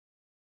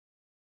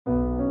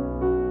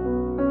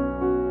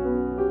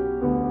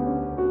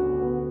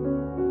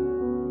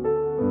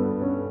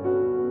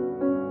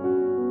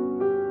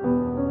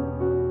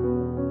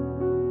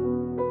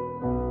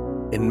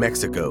In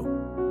Mexico,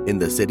 in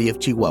the city of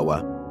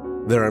Chihuahua,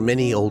 there are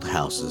many old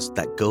houses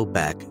that go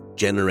back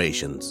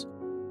generations.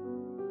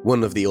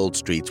 One of the old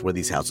streets where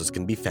these houses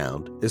can be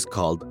found is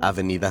called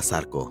Avenida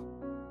Zarco.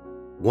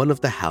 One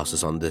of the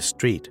houses on this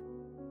street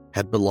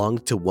had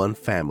belonged to one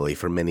family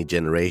for many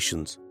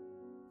generations,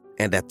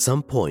 and at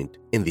some point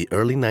in the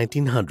early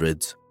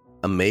 1900s,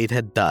 a maid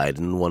had died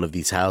in one of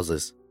these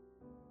houses.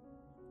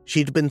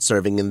 She'd been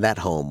serving in that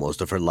home most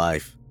of her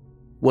life,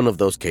 one of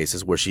those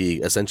cases where she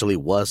essentially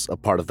was a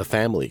part of the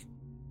family.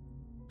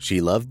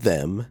 She loved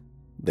them,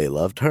 they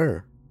loved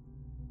her.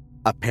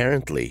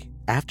 Apparently,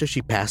 after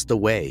she passed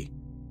away,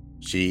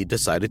 she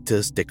decided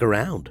to stick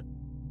around,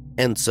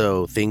 and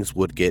so things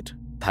would get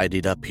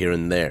tidied up here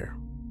and there.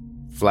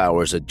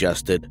 Flowers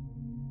adjusted,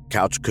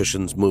 couch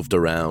cushions moved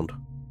around,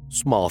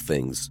 small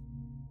things.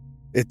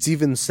 It's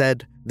even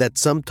said that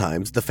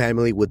sometimes the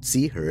family would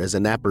see her as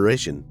an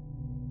apparition,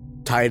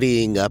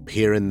 tidying up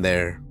here and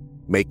there,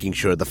 making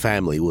sure the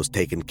family was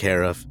taken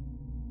care of.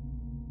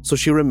 So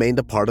she remained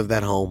a part of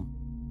that home.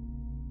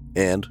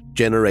 And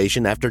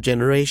generation after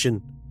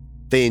generation,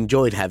 they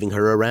enjoyed having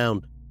her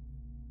around.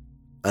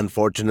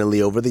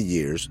 Unfortunately, over the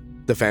years,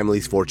 the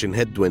family's fortune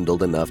had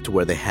dwindled enough to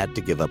where they had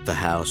to give up the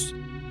house.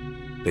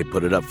 They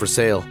put it up for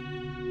sale.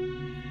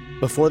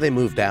 Before they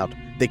moved out,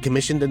 they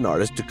commissioned an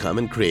artist to come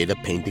and create a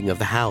painting of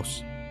the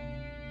house.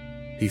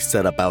 He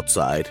set up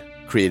outside,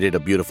 created a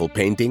beautiful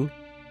painting,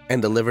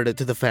 and delivered it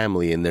to the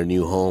family in their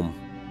new home.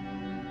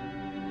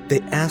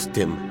 They asked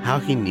him how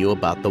he knew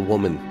about the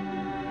woman,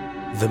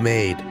 the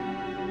maid.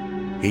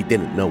 He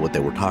didn't know what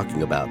they were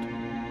talking about.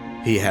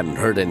 He hadn't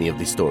heard any of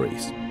these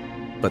stories.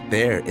 But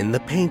there, in the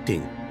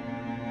painting,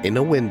 in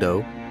a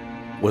window,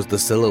 was the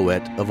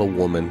silhouette of a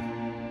woman.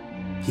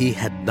 He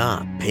had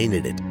not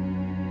painted it.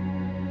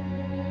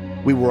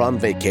 We were on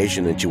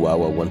vacation in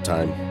Chihuahua one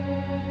time.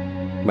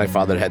 My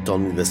father had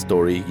told me this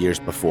story years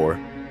before.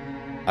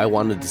 I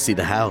wanted to see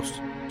the house,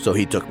 so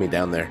he took me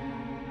down there.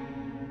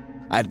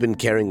 I'd been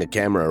carrying a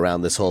camera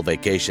around this whole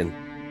vacation,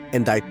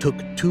 and I took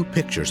 2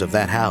 pictures of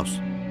that house.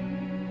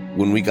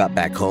 When we got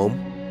back home,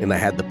 and I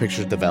had the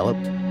pictures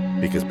developed,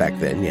 because back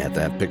then you had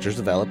to have pictures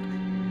developed,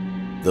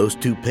 those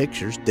 2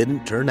 pictures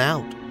didn't turn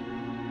out.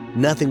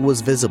 Nothing was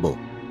visible.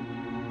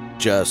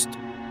 Just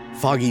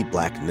foggy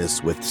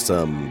blackness with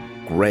some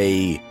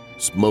gray,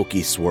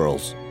 smoky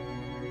swirls.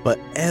 But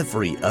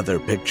every other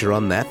picture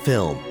on that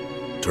film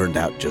turned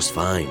out just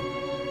fine.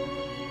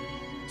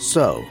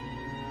 So,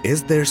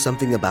 is there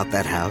something about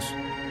that house?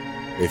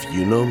 If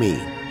you know me,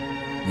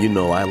 you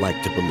know I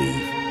like to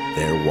believe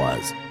there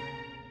was.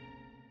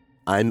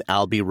 I'm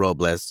Albie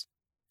Robles,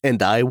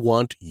 and I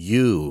want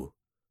you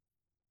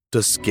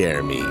to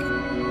scare me.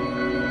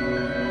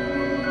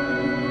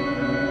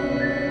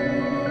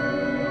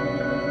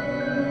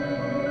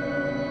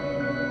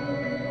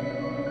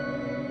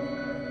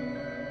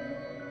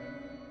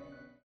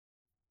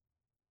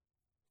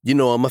 You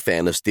know I'm a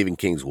fan of Stephen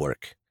King's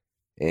work,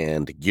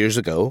 and years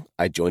ago,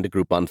 I joined a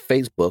group on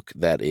Facebook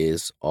that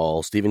is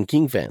all Stephen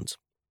King fans.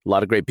 A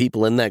lot of great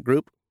people in that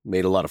group,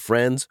 made a lot of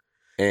friends,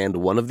 and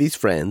one of these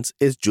friends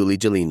is Julie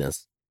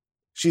Jalinas.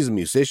 She's a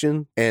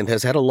musician and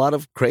has had a lot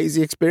of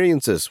crazy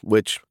experiences,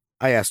 which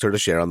I asked her to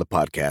share on the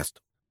podcast.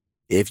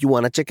 If you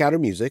want to check out her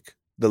music,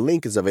 the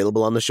link is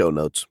available on the show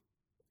notes.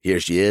 Here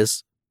she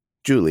is,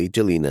 Julie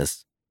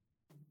Jalinas.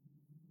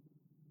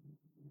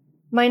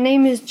 My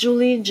name is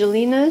Julie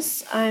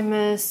Jalinas. I'm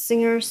a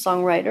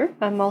singer-songwriter.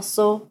 I'm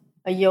also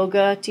a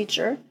yoga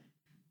teacher.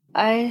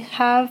 I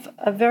have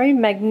a very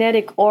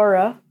magnetic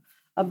aura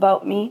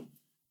about me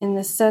in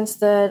the sense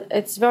that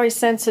it's very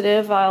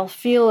sensitive. I'll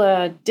feel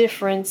a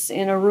difference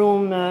in a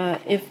room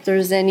if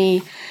there's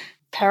any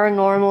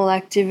paranormal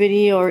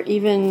activity or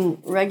even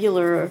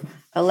regular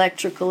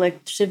electrical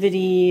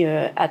activity,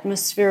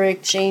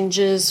 atmospheric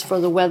changes for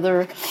the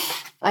weather.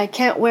 I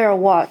can't wear a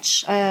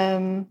watch.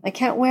 I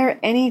can't wear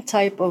any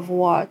type of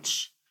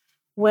watch,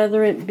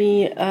 whether it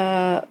be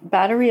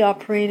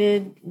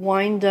battery-operated,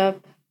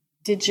 wind-up,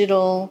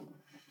 digital.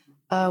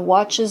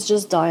 Watches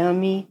just die on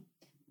me.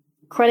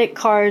 Credit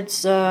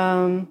cards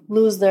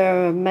lose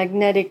their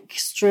magnetic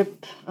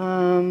strip.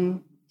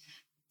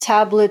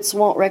 Tablets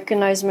won't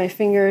recognize my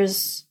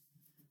fingers,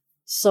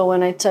 so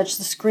when I touch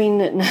the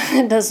screen,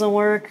 it doesn't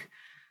work.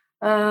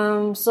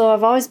 So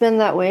I've always been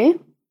that way.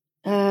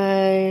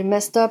 I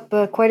messed up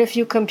quite a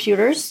few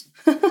computers.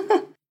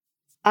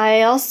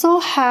 I also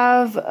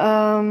have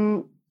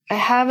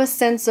a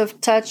sense of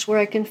touch where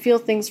I can feel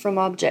things from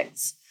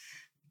objects,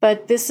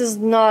 but this is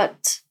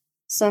not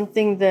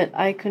something that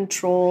I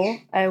control.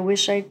 I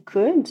wish I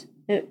could.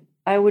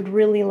 I would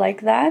really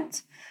like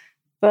that,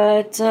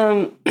 but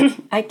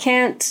I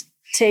can't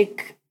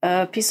take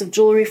a piece of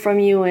jewelry from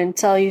you and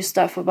tell you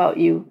stuff about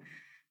you.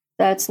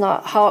 That's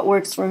not how it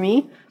works for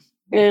me.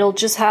 It'll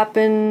just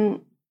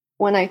happen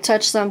when I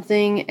touch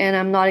something and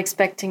I'm not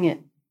expecting it.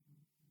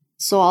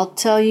 So I'll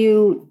tell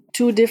you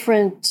 2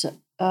 different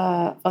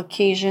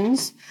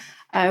occasions.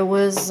 I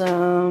was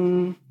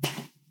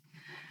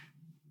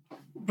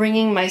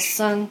bringing my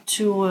son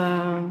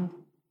to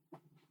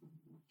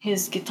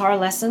his guitar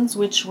lessons,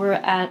 which were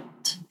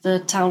at the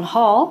town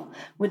hall,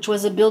 which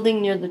was a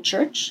building near the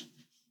church,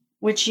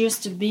 which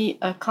used to be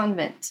a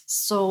convent.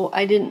 So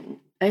I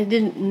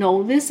didn't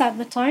know this at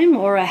the time,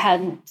 or I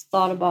hadn't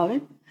thought about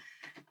it.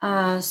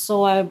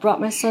 So I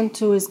brought my son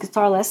to his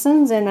guitar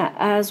lessons, and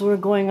as we're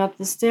going up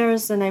the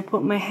stairs and I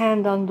put my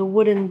hand on the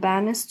wooden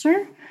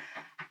banister,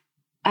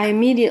 I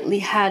immediately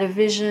had a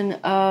vision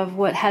of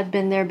what had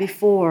been there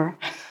before.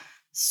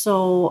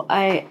 So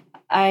I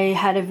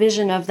had a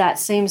vision of that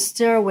same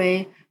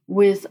stairway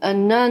with a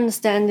nun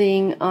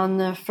standing on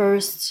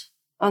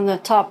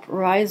the top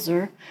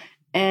riser,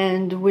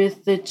 and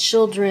with the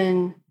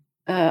children,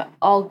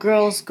 all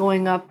girls,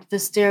 going up the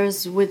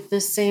stairs with the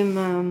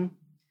same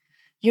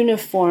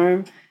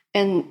uniform,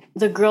 and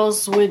the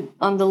girls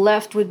on the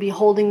left would be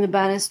holding the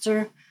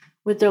banister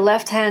with their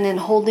left hand and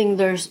holding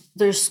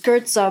their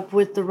skirts up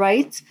with the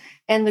right,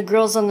 and the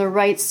girls on the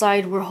right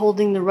side were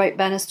holding the right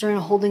banister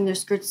and holding their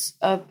skirts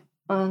up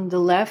on the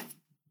left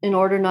in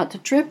order not to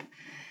trip.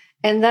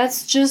 And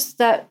that's just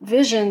that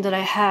vision that I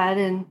had,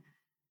 and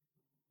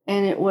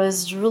it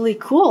was really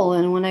cool.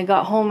 And when I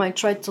got home, I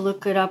tried to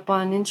look it up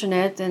on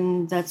internet,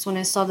 and that's when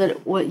I saw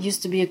that what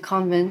used to be a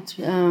convent,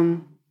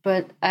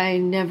 but I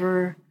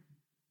never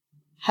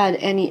had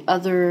any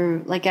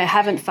other, like, I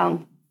haven't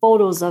found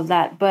photos of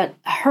that. But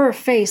her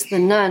face, the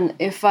nun,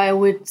 if I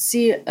would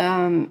see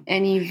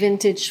any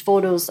vintage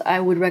photos, I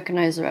would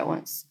recognize her at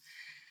once.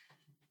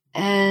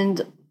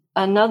 And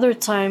another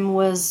time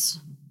was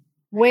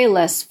way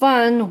less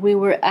fun. We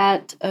were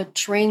at a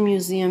train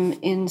museum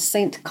in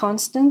Saint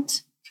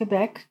Constant,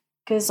 Quebec,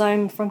 because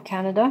I'm from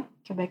Canada,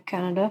 Quebec,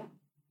 Canada.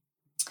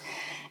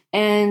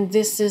 And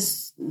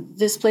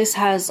this place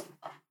has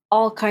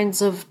all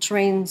kinds of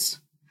trains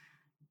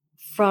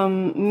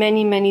from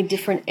many, many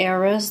different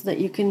eras that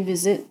you can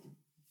visit.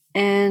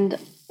 And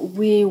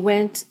we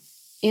went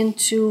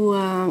into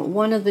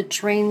one of the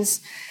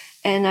trains,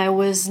 and I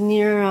was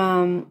near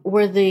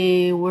where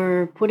they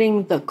were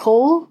putting the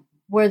coal,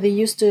 where they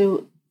used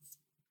to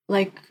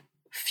like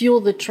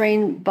fuel the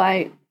train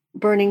by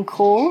burning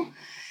coal.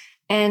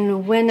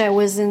 And when I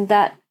was in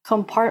that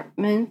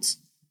compartment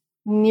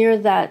near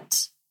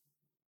that,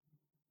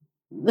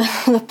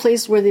 the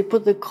place where they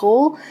put the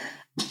coal,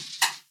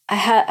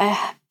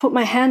 I put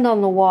my hand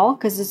on the wall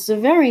because it's a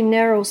very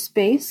narrow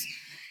space,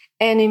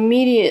 and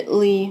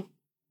immediately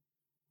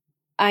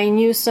I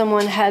knew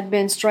someone had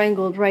been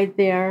strangled right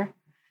there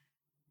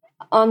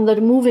on the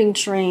moving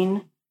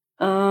train.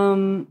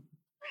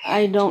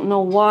 I don't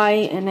know why,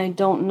 and I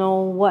don't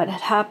know what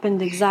had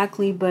happened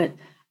exactly, but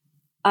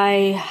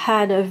I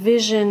had a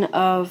vision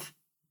of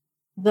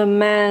the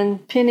man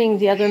pinning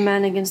the other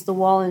man against the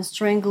wall and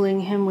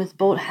strangling him with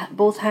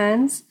both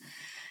hands.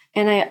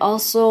 And I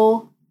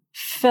also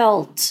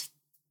felt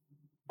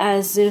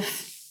as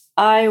if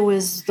I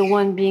was the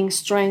one being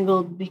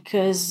strangled,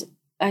 because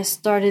I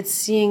started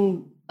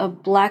seeing a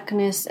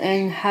blackness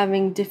and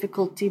having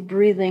difficulty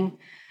breathing,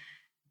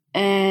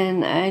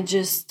 and I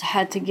just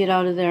had to get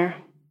out of there.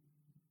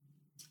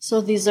 So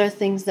these are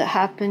things that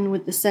happen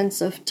with the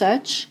sense of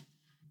touch.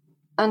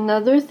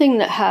 Another thing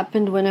that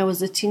happened when I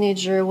was a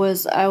teenager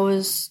was I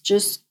was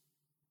just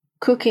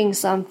cooking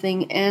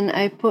something, and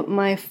I put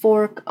my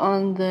fork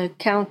on the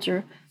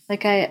counter.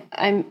 Like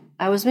I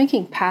was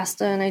making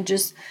pasta, and I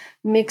just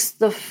mixed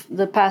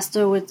the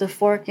pasta with the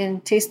fork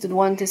and tasted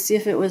one to see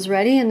if it was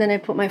ready. And then I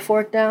put my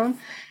fork down,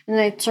 and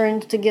I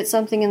turned to get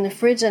something in the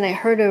fridge, and I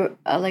heard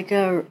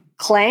a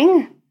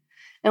clang.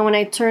 And when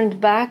I turned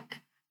back,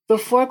 the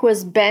fork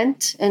was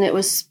bent and it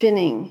was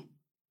spinning.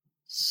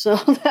 So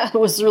that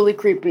was really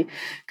creepy,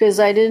 because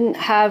I didn't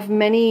have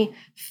many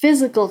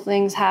physical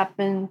things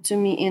happen to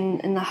me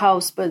in the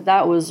house, but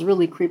that was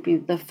really creepy.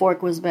 The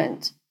fork was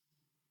bent.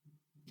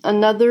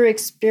 Another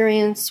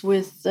experience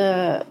with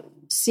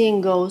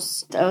seeing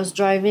ghosts, I was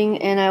driving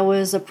and I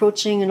was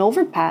approaching an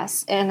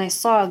overpass, and I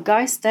saw a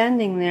guy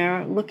standing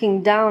there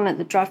looking down at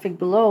the traffic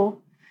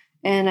below.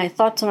 And I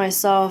thought to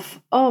myself,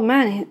 oh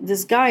man,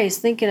 this guy is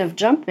thinking of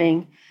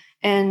jumping.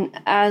 And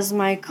as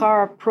my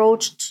car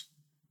approached,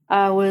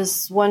 I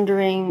was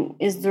wondering,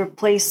 is there a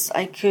place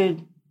I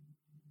could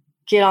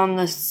get on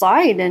the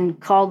side and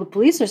call the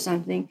police or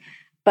something?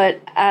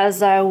 But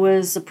as I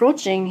was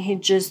approaching, he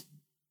just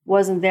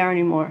wasn't there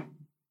anymore.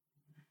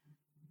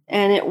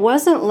 And it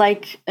wasn't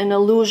like an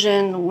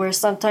illusion where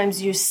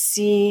sometimes you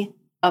see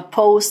a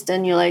post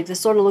and you're like, this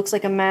sort of looks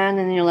like a man,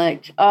 and you're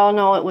like, oh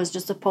no, it was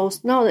just a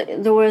post. No,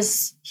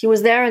 he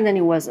was there and then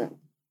he wasn't.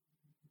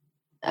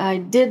 I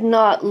did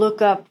not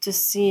look up to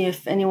see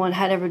if anyone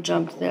had ever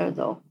jumped there,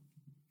 though.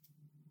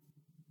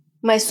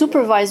 My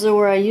supervisor,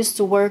 where I used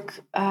to work,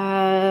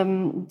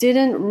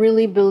 didn't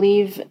really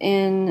believe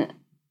in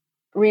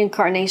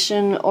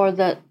reincarnation or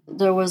that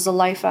there was a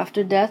life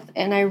after death.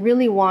 And I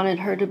really wanted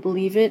her to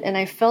believe it. And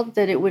I felt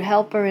that it would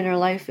help her in her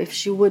life if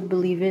she would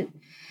believe it.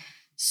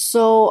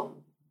 So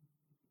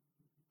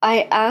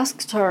I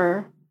asked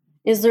her,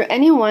 is there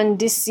anyone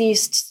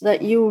deceased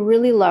that you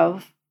really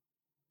love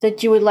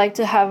that you would like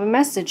to have a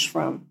message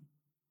from?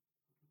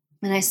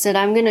 And I said,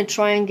 I'm going to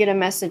try and get a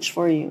message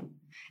for you.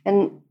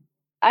 And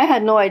I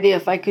had no idea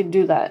if I could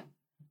do that.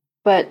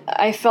 but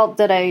I felt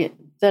that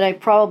I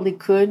probably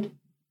could,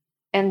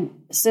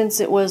 and since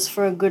it was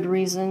for a good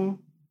reason,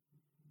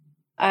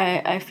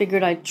 I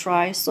figured I'd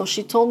try. So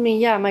she told me,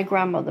 yeah, my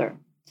grandmother.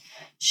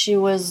 She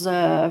was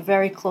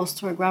very close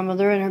to her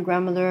grandmother, and her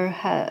grandmother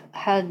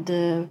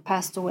had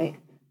passed away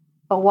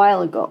a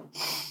while ago.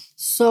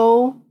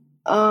 So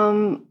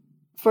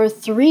for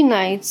 3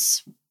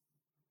 nights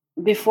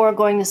before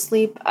going to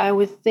sleep, I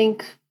would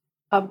think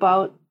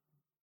about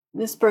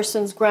this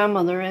person's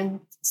grandmother and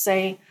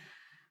say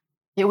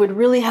it would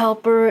really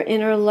help her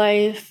in her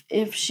life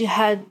if she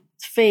had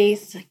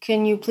faith.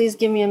 Can you please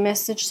give me a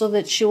message so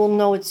that she will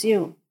know it's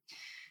you?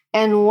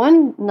 And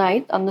one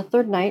night, on the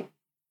third night,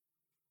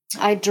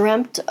 I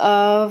dreamt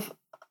of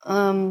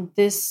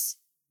this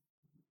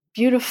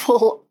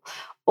beautiful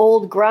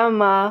old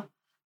grandma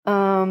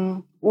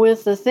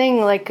with a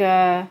thing like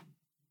a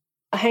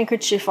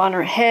handkerchief on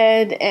her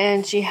head,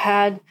 and she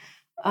had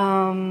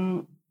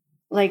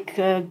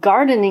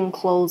gardening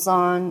clothes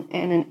on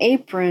and an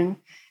apron,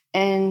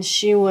 and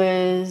she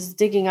was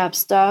digging up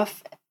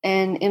stuff.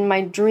 And in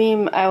my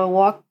dream, I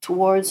walked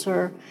towards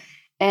her,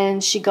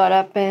 and she got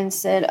up and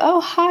said,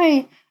 "Oh,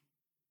 hi,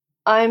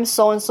 I'm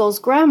so-and-so's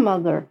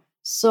grandmother."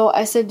 So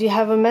I said, "Do you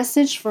have a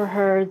message for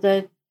her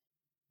that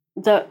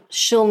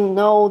she'll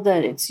know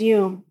that it's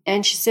you?"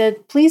 And she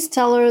said, "Please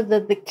tell her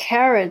that the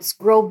carrots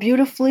grow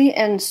beautifully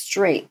and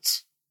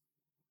straight."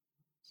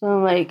 So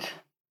I'm like,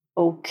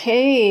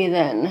 okay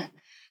then.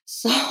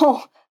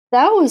 So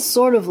that was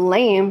sort of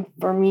lame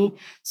for me.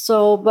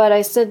 So, but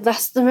I said,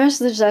 that's the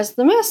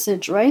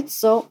message, right?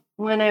 So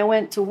when I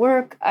went to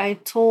work, I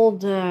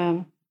told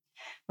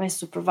my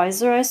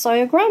supervisor, I saw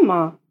your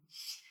grandma.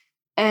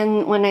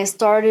 And when I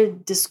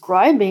started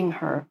describing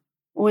her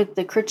with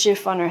the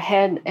kerchief on her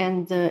head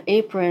and the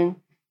apron,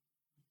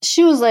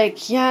 she was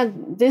like, yeah,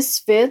 this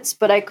fits.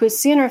 But I could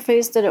see in her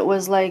face that it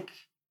was like,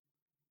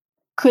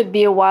 could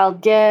be a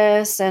wild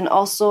guess. And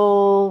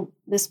also,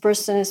 this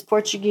person is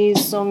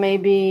Portuguese, so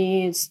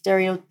maybe it's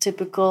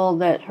stereotypical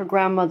that her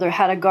grandmother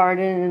had a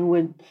garden and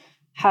would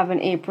have an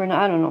apron.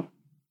 I don't know.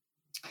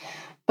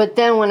 But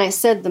then when I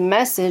said the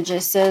message, I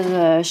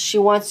said, she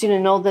wants you to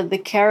know that the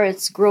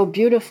carrots grow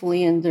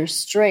beautifully and they're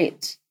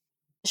straight.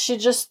 She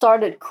just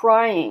started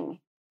crying.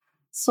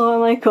 So I'm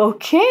like,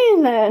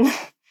 okay then.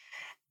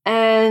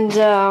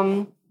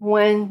 And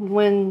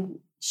when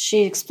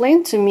she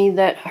explained to me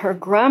that her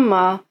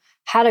grandma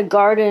had a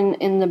garden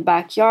in the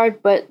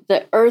backyard, but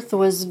the earth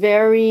was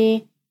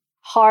very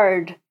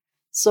hard.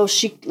 So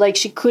she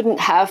couldn't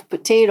have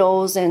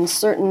potatoes, and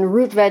certain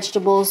root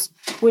vegetables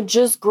would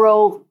just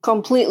grow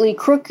completely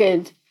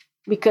crooked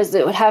because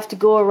it would have to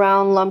go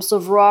around lumps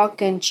of rock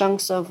and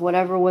chunks of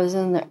whatever was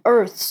in the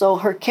earth. So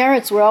her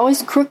carrots were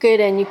always crooked,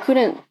 and you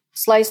couldn't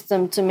slice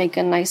them to make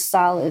a nice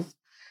salad.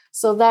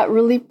 So that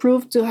really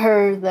proved to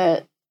her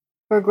that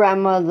her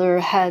grandmother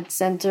had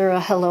sent her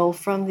a hello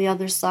from the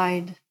other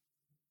side.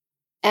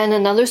 And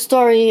another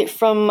story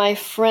from my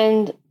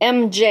friend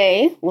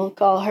MJ, we'll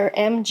call her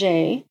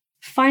MJ,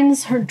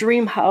 finds her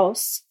dream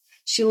house.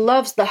 She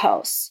loves the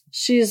house.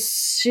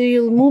 She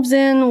moves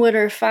in with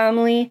her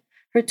family,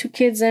 her 2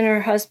 kids and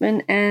her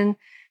husband, and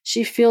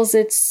she feels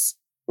it's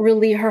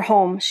really her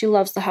home. She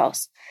loves the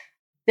house.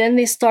 Then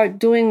they start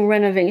doing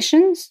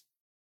renovations,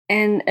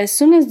 and as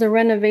soon as the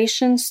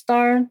renovations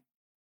start,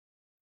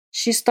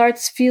 she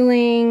starts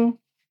feeling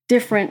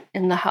different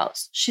in the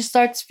house. She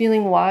starts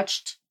feeling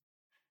watched.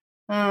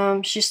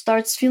 She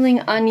starts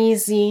feeling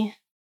uneasy.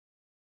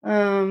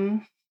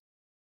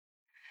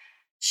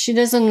 She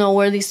doesn't know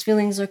where these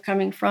feelings are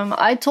coming from.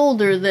 I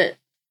told her that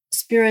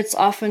spirits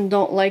often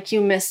don't like you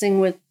messing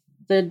with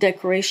the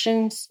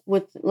decorations,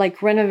 with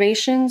like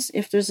renovations.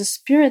 If there's a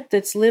spirit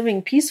that's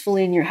living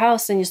peacefully in your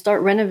house and you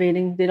start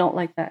renovating, they don't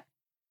like that.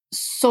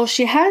 So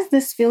she has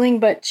this feeling,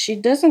 but she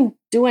doesn't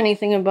do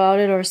anything about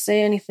it or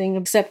say anything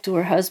except to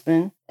her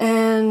husband.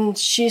 And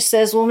she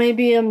says, well,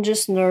 maybe I'm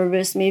just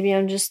nervous. Maybe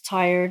I'm just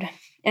tired.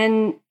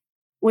 And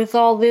with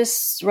all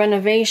this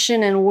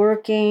renovation and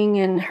working,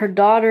 and her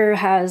daughter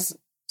has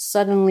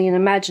suddenly an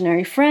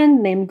imaginary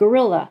friend named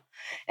Gorilla.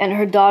 And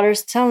her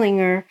daughter's telling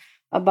her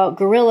about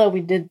Gorilla. We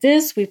did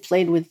this, we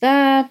played with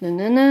that,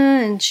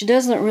 and she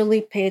doesn't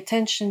really pay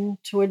attention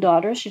to her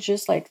daughter. She's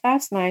just like,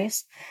 that's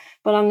nice.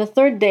 But on the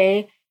third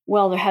day,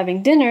 while they're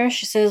having dinner,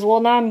 she says, well,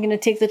 now I'm going to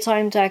take the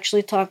time to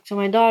actually talk to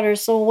my daughter.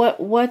 So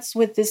what's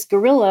with this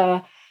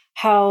Gorilla?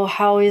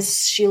 How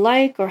is she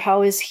like, or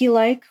how is he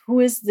like? Who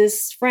is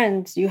this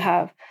friend you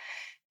have?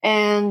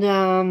 And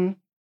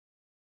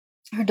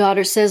her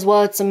daughter says,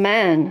 well, it's a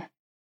man.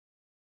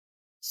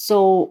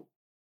 So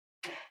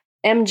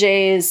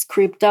MJ is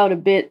creeped out a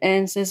bit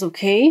and says,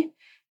 okay,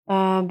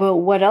 but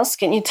what else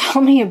can you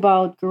tell me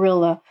about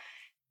Gorilla?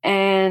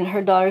 And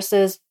her daughter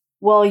says,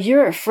 well,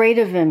 you're afraid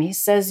of him. He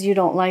says you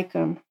don't like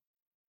him.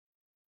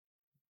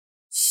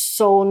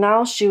 So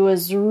now she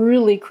was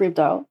really creeped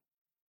out.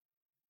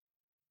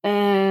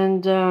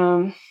 And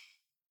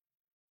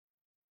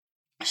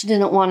she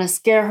didn't want to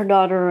scare her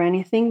daughter or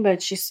anything,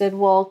 but she said,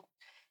 well,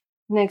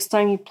 next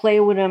time you play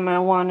with him, I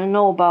want to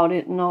know about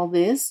it and all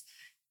this.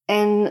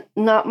 And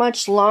not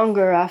much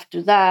longer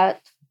after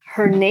that,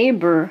 her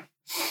neighbor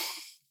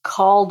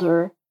called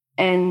her,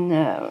 and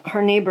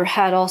her neighbor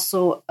had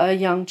also a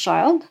young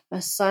child,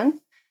 a son.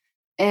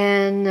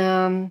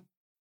 And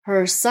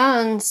her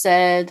son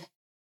said,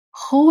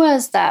 "Who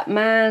was that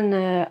man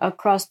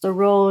across the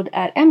road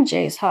at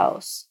MJ's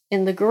house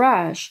in the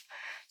garage?"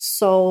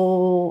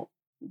 So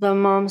the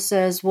mom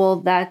says, "Well,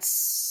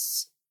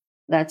 that's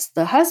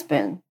the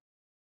husband.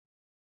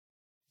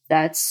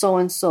 That's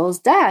so-and-so's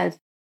dad."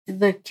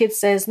 The kid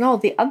says, "No,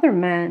 the other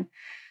man."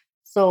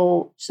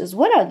 So she says,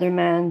 "What other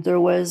man?" "There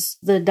was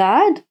the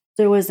dad,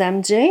 there was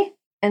MJ,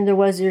 and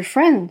there was your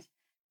friend."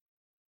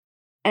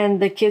 And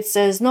the kid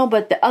says, "No,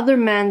 but the other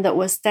man that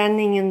was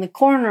standing in the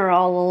corner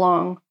all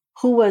along,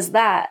 who was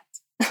that?"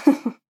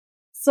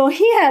 So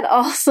he had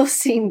also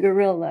seen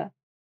Gorilla.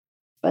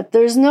 But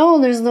there's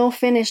no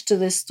finish to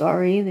this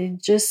story. They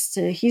just,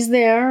 he's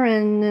there,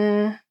 and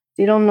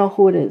they don't know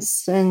who it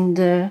is. And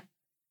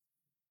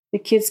the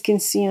kids can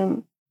see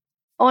him.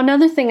 Oh,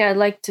 another thing I'd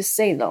like to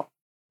say, though.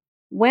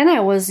 When I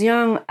was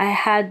young, I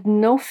had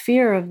no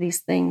fear of these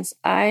things.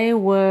 I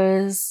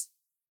was,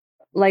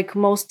 like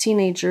most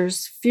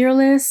teenagers,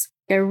 fearless.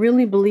 I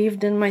really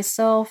believed in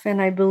myself,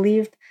 and I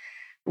believed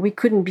we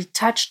couldn't be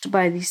touched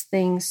by these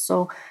things.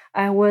 So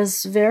I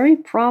was very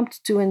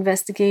prompt to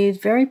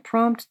investigate, very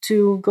prompt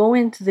to go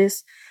into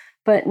this.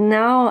 But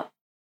now,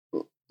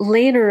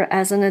 later,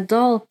 as an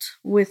adult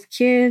with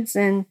kids,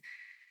 and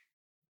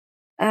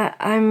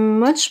I'm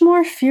much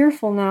more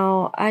fearful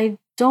now. I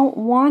don't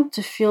want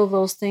to feel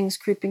those things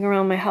creeping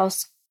around my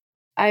house.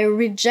 I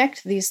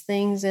reject these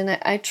things, and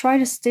I try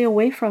to stay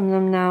away from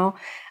them now.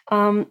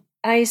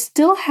 I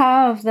still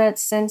have that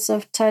sense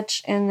of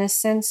touch and the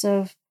sense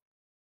of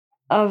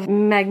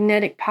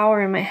magnetic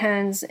power in my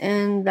hands,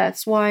 and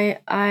that's why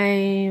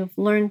I've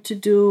learned to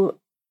do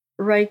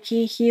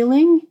Reiki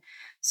healing,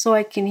 so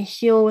I can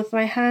heal with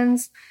my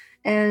hands.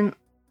 And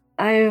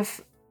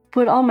I've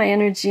put all my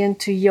energy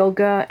into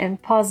yoga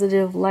and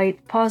positive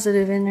light,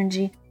 positive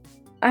energy.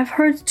 I've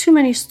heard too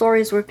many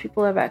stories where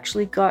people have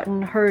actually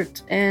gotten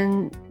hurt,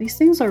 and these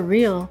things are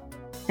real,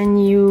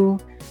 and you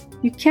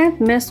can't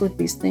mess with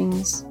these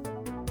things.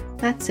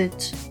 That's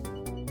it.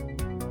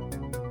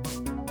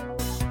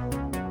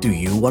 Do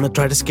you want to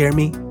try to scare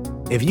me?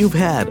 If you've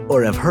had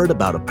or have heard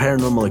about a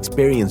paranormal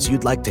experience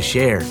you'd like to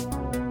share,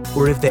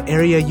 or if the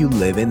area you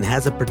live in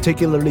has a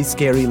particularly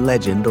scary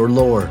legend or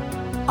lore,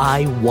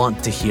 I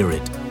want to hear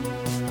it.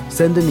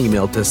 Send an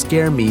email to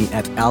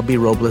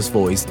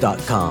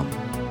scareme@albieroblesvoice.com.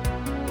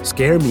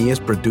 Scare Me is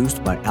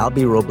produced by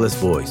Albie Robles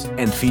Voice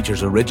and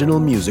features original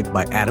music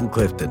by Adam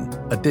Clifton.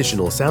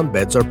 Additional sound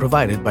beds are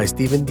provided by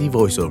Stephen D.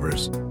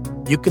 Voiceovers.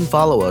 You can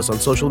follow us on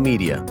social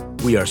media.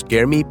 We are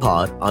Scare Me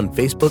Pod on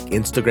Facebook,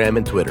 Instagram,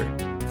 and Twitter.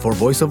 For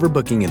voiceover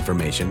booking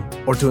information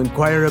or to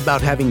inquire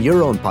about having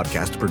your own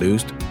podcast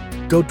produced,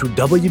 go to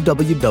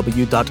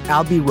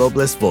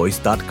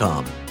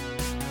www.albieroblesvoice.com.